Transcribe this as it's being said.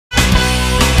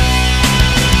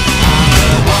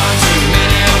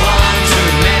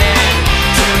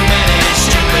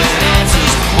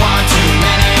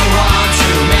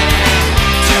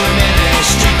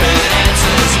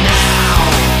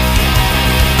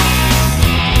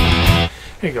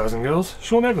Hey guys and girls,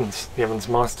 Sean Evans, the Evans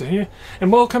Master here,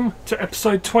 and welcome to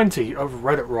episode 20 of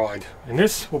Reddit Ride. And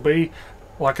this will be,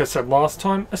 like I said last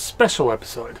time, a special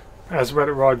episode. As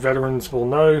Reddit Ride veterans will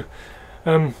know,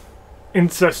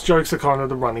 incest jokes are kind of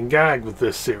the running gag with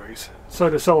this series. So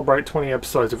to celebrate 20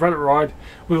 episodes of Reddit Ride,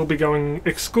 we will be going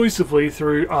exclusively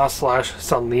through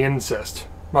r/SuddenlyIncest.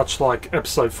 Much like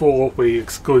episode 4, we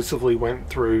exclusively went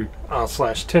through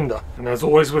r/Tinder. And as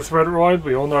always with Reddit Ride,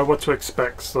 we all know what to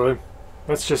expect, so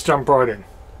let's just jump right in.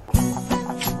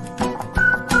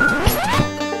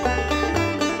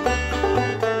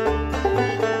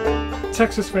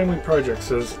 Texas Family Project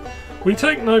says, "We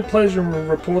take no pleasure in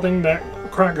reporting that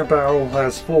Cracker Barrel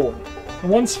has fallen. The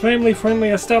once family-friendly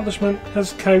establishment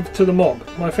has caved to the mob.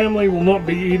 My family will not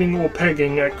be eating or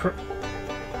pegging at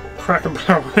Cracker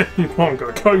Barrel any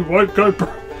longer." Go.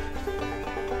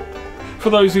 For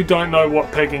those who don't know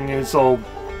what pegging is, I'll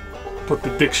put the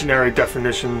dictionary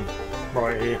definition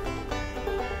right here.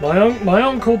 My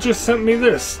uncle just sent me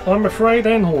this. I'm afraid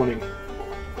and horny.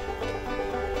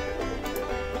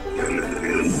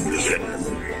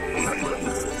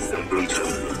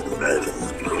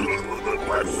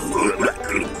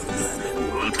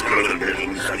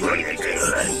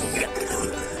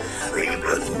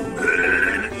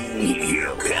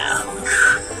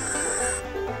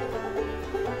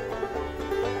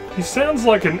 He sounds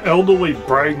like an elderly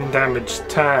brain-damaged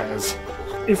Taz.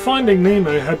 If Finding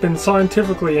Nemo had been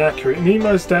scientifically accurate,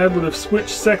 Nemo's dad would have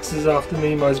switched sexes after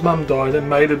Nemo's mum died and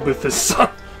mated with his son.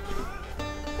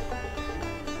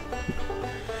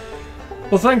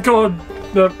 Well, thank God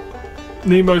that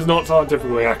Nemo's not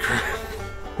scientifically accurate.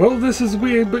 Well, this is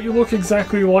weird, but you look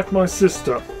exactly like my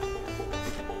sister.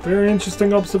 Very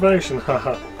interesting observation,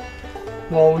 haha.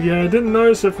 Well, yeah, I didn't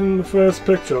notice it from the first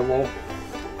picture, lol.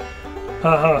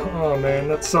 Haha, oh man,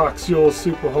 that sucks. You're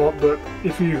super hot, but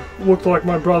if you looked like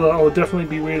my brother, I would definitely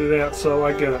be weirded out, so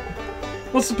I get it.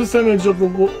 What's the percentage of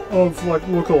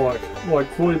look-alike? Like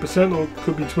 40%, or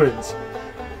could be twins?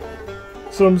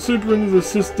 So I'm super into the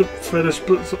sister fetish,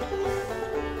 but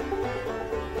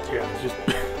yeah, just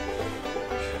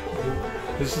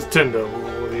this is Tinder.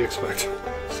 What do you expect?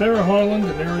 Sarah Hyland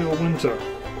and Ariel Winter.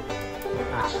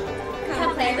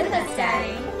 Come play with us,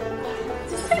 Daddy.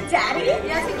 Did you say Daddy? Yeah,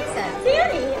 that's what you said.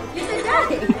 Daddy! You said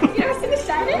Daddy! You never seen the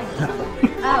Shining?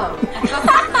 Oh.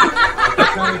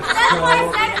 That's why I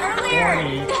said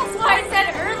earlier! That's why I said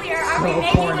earlier! Are we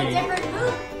making a different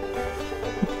move?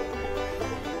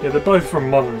 Yeah, they're both from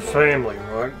Modern Family,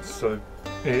 right? So,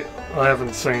 I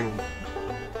haven't seen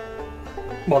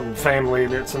Modern Family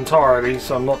in its entirety,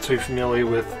 so I'm not too familiar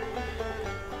with,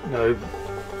 you know,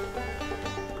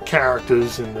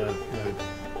 characters and the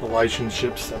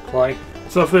relationships they play.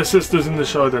 So if they're sisters in the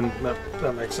show, then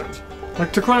that makes sense.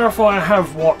 Like, to clarify, I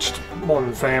have watched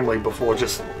Modern Family before,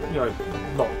 just, you know,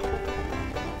 not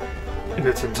in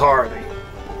its entirety.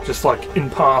 Just like in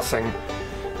passing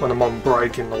when I'm on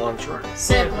break in the lunchroom.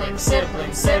 Siblings,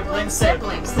 siblings, siblings,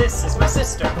 siblings. This is my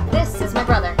sister. This is my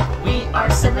brother. We are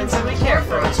siblings and we care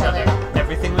for each other.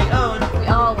 Everything we own, We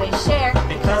always share.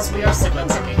 because we are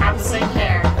siblings and we have the same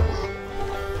hair.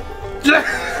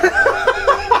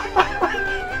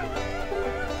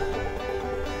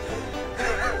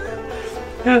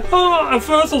 Oh, at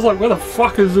first I was like, where the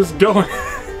fuck is this going?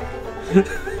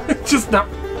 Just that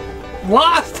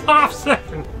last half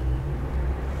second.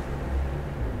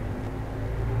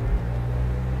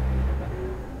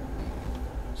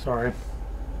 Sorry.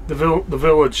 The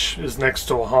village is next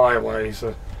to a highway,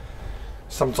 so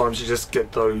sometimes you just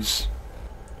get those.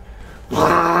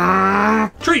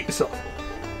 Treat yourself.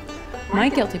 My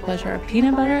guilty pleasure are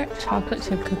peanut butter chocolate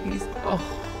chip cookies. Oh,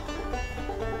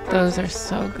 those are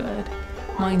so good.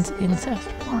 Mine's incest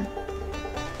porn.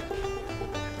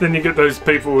 Then you get those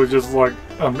people who are just like,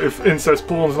 if incest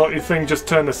porn's not your thing, just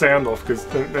turn the sound off, because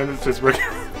then it's just regular.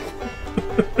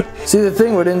 See, the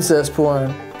thing with incest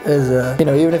porn is, you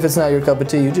know, even if it's not your cup of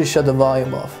tea, you just shut the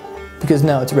volume off. Because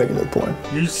now it's regular porn.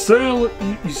 You surely,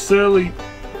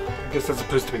 I guess that's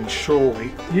supposed to mean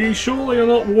surely. You surely are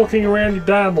not walking around your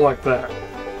dad like that.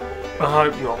 I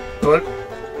hope not, but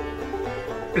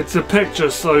it's a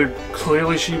picture, so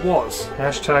clearly she was.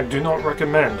 Hashtag do not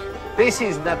recommend. This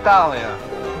is Natalia.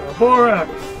 Borat!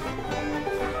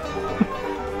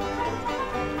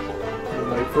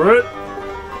 Wait for it.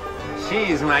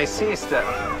 She is my sister.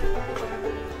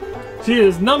 She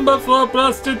is number 4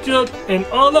 prostitute in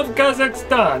all of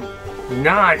Kazakhstan.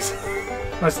 Nice!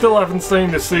 I still haven't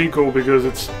seen the sequel because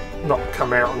it's not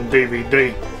come out on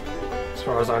DVD, as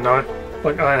far as I know.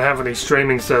 Like, I don't have any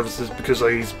streaming services because I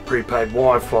use prepaid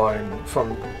Wi-Fi and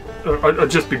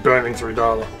I'd just be burning through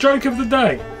data. Joke of the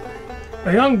day.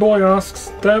 A young boy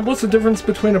asks, "Dad, what's the difference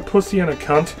between a pussy and a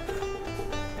cunt?"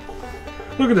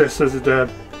 "Look at this," says his dad,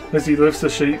 as he lifts the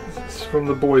sheets from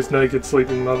the boy's naked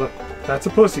sleeping mother. "That's a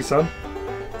pussy, son."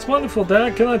 "It's wonderful,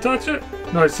 Dad. Can I touch it?"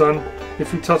 "No, son.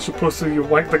 If you touch the pussy, you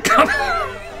wank the cunt."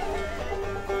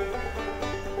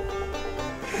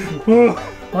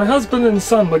 My husband and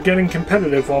son were getting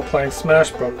competitive while playing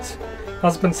Smash Brothers.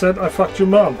 Husband said, "I fucked your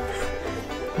mum."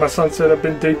 My son said, "I've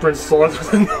been deeper inside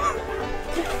than..."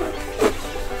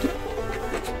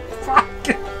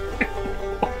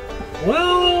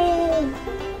 Well,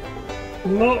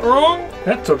 not wrong.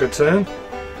 That took a turn.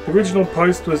 The original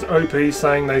post was OP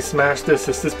saying they smashed their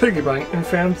sister's piggy bank and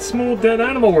found small dead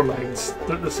animal remains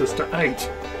that the sister ate.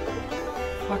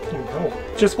 Fucking hell.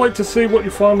 Just wait to see what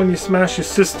you find when you smash your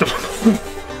sister.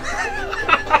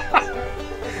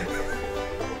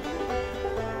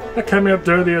 That came out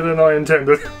dirtier than I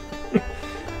intended.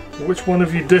 Which one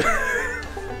of you did?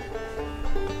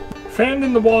 Found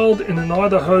in the wild in an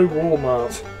Idaho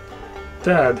Walmart.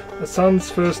 Dad, a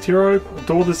son's first hero, a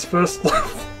daughter's first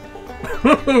love.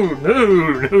 No.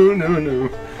 I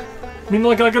mean,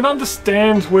 like, I can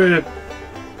understand where,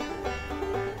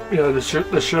 you know, the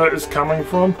shirt is coming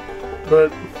from,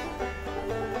 but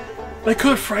they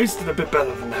could have phrased it a bit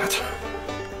better than that.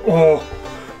 Or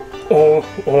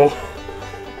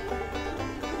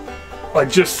I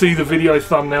just see the video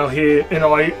thumbnail here and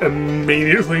I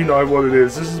immediately know what it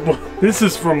is. This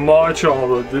is from my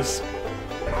childhood. This.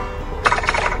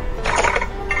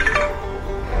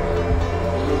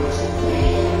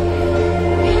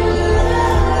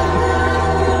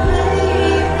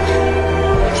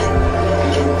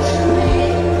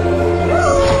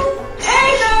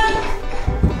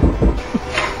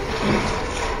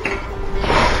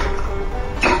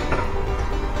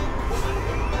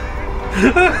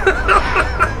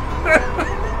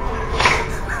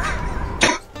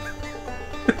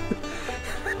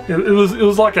 It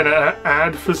was like an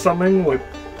ad for something like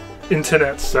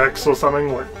internet sex or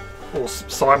something, like, or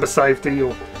cyber safety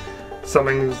or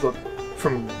something like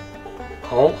from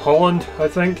Holland, I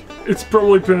think. It's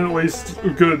probably been at least a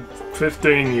good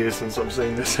 15 years since I've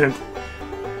seen this, and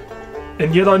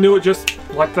yet I knew it just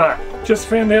like that. Just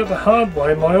found out the hard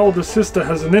way my older sister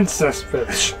has an incest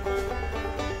fetish.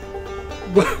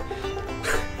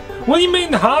 What do you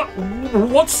mean hard?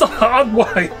 What's the hard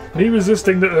way? Me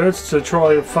resisting the urge to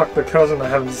try and fuck the cousin I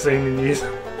haven't seen in years.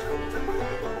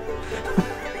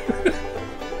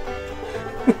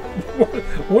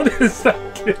 What is that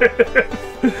kid?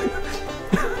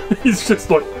 He's just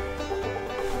like...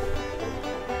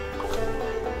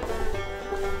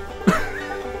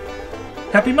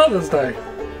 Happy Mother's Day.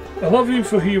 I love you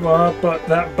for who you are, but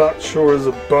that butt sure is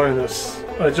a bonus.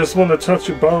 I just want to touch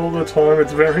your butt all the time,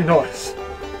 it's very nice.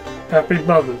 Happy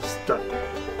Mother's Day.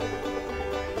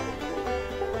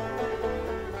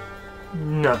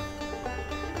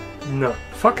 No.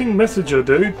 Fucking message her,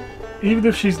 dude. Even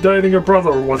if she's dating her brother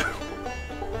or whatever.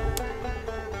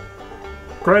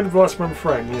 Great advice from a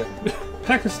friend, yeah.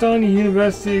 Pakistani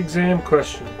university exam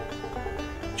question.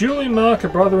 Julie and Mark are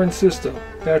brother and sister.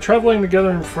 They are travelling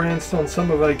together in France on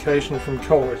summer vacation from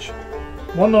college.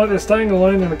 One night they're staying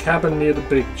alone in a cabin near the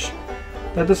beach.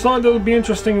 They decide it would be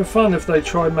interesting and fun if they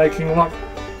tried making love.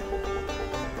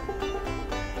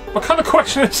 What kind of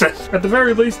question is this? At the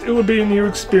very least, it would be a new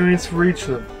experience for each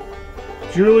of them.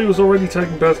 Julie was already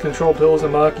taking birth control pills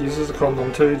and Mark uses a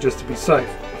condom too, just to be safe.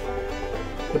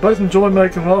 They both enjoy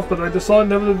making love, but they decide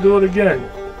never to do it again.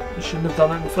 They shouldn't have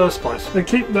done it in the first place. They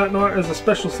keep that night as a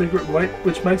special secret,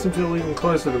 which makes them feel even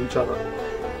closer to each other.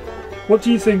 What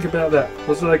do you think about that?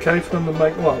 Was it okay for them to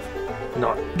make love?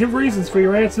 No. Give reasons for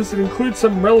your answers and include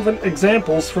some relevant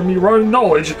examples from your own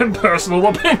knowledge and personal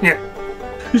opinion.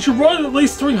 You should write at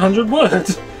least 300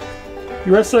 words.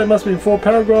 Your essay must be in 4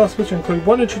 paragraphs, which include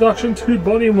 1 introduction, 2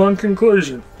 body and 1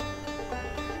 conclusion.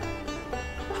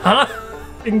 Huh?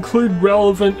 Include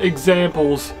relevant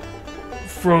examples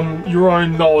from your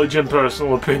own knowledge and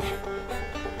personal opinion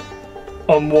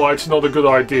on why it's not a good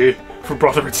idea for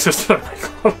brother and sister to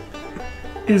make love.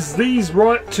 Is these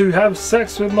right to have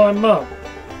sex with my mum?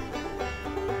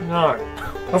 No.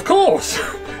 Of course!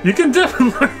 You can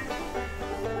definitely...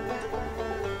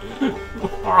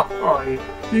 Why?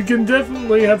 You can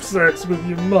definitely have sex with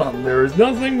your mum. There is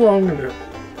nothing wrong in it.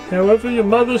 However, your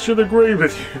mother should agree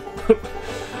with you.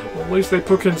 At least they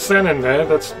put consent in there.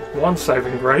 That's one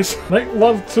saving grace. Make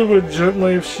love to her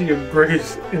gently if she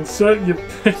agrees. Insert your...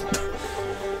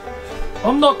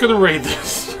 I'm not gonna read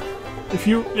this. If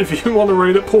you want to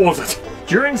read it, pause it.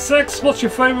 During sex, what's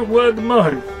your favourite word to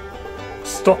moan?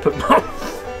 Stop it, Mum.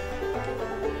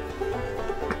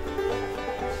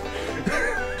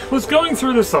 Was going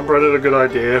through the subreddit a good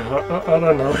idea? I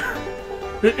don't know.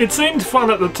 It seemed fun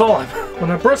at the time.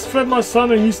 When I breastfed my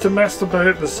son, I used to masturbate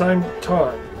at the same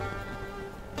time.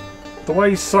 The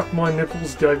way he sucked my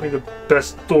nipples gave me the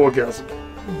best orgasm.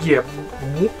 Yeah,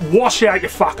 wash out your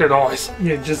fucking eyes.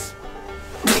 Yeah, just...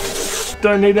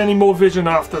 don't need any more vision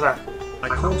after that. I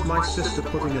caught my sister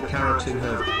putting a carrot in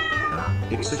her.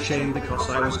 It's a shame because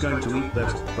I was going to eat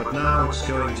that, but now it's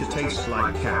going to taste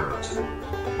like carrot.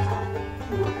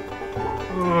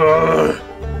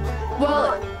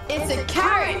 Well, it's a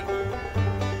carrot.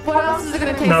 What else is it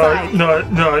gonna taste like? No.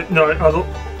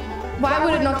 Why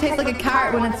would it not taste like a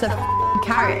carrot when it's a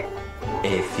carrot?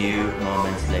 A few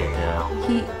moments later.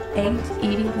 He ain't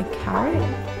eating the carrot?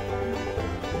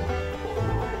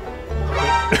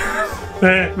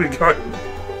 There we go.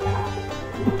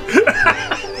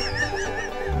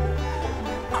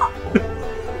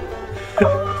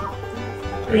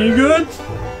 Are you good?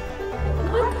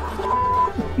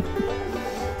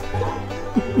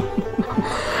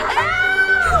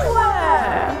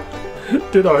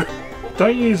 Ditto.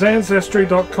 Don't use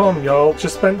Ancestry.com, y'all.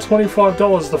 Just spent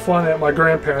 $25 to find out my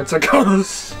grandparents are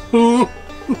ghosts. Oh,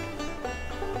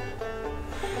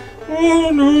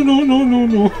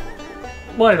 no.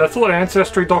 Wait, I thought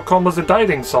Ancestry.com was a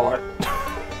dating site.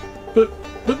 but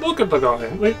look at the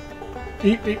guy.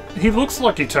 He looks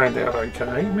like he turned out okay.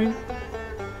 I mean,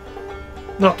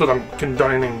 not that I'm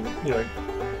condoning, you know.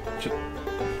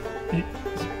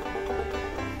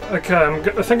 Okay,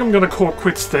 I think I'm gonna call it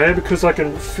quits there because I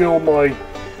can feel my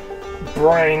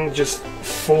brain just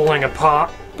falling apart.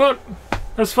 But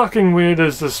as fucking weird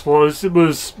as this was, it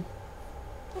was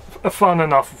a fun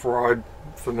enough ride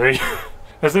for me.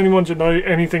 As anyone should know,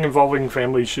 anything involving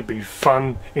family should be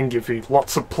fun and give you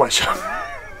lots of pleasure.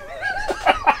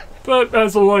 But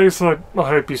as always, I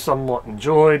hope you somewhat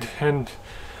enjoyed, and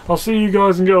I'll see you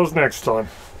guys and girls next time.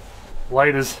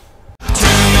 Laters.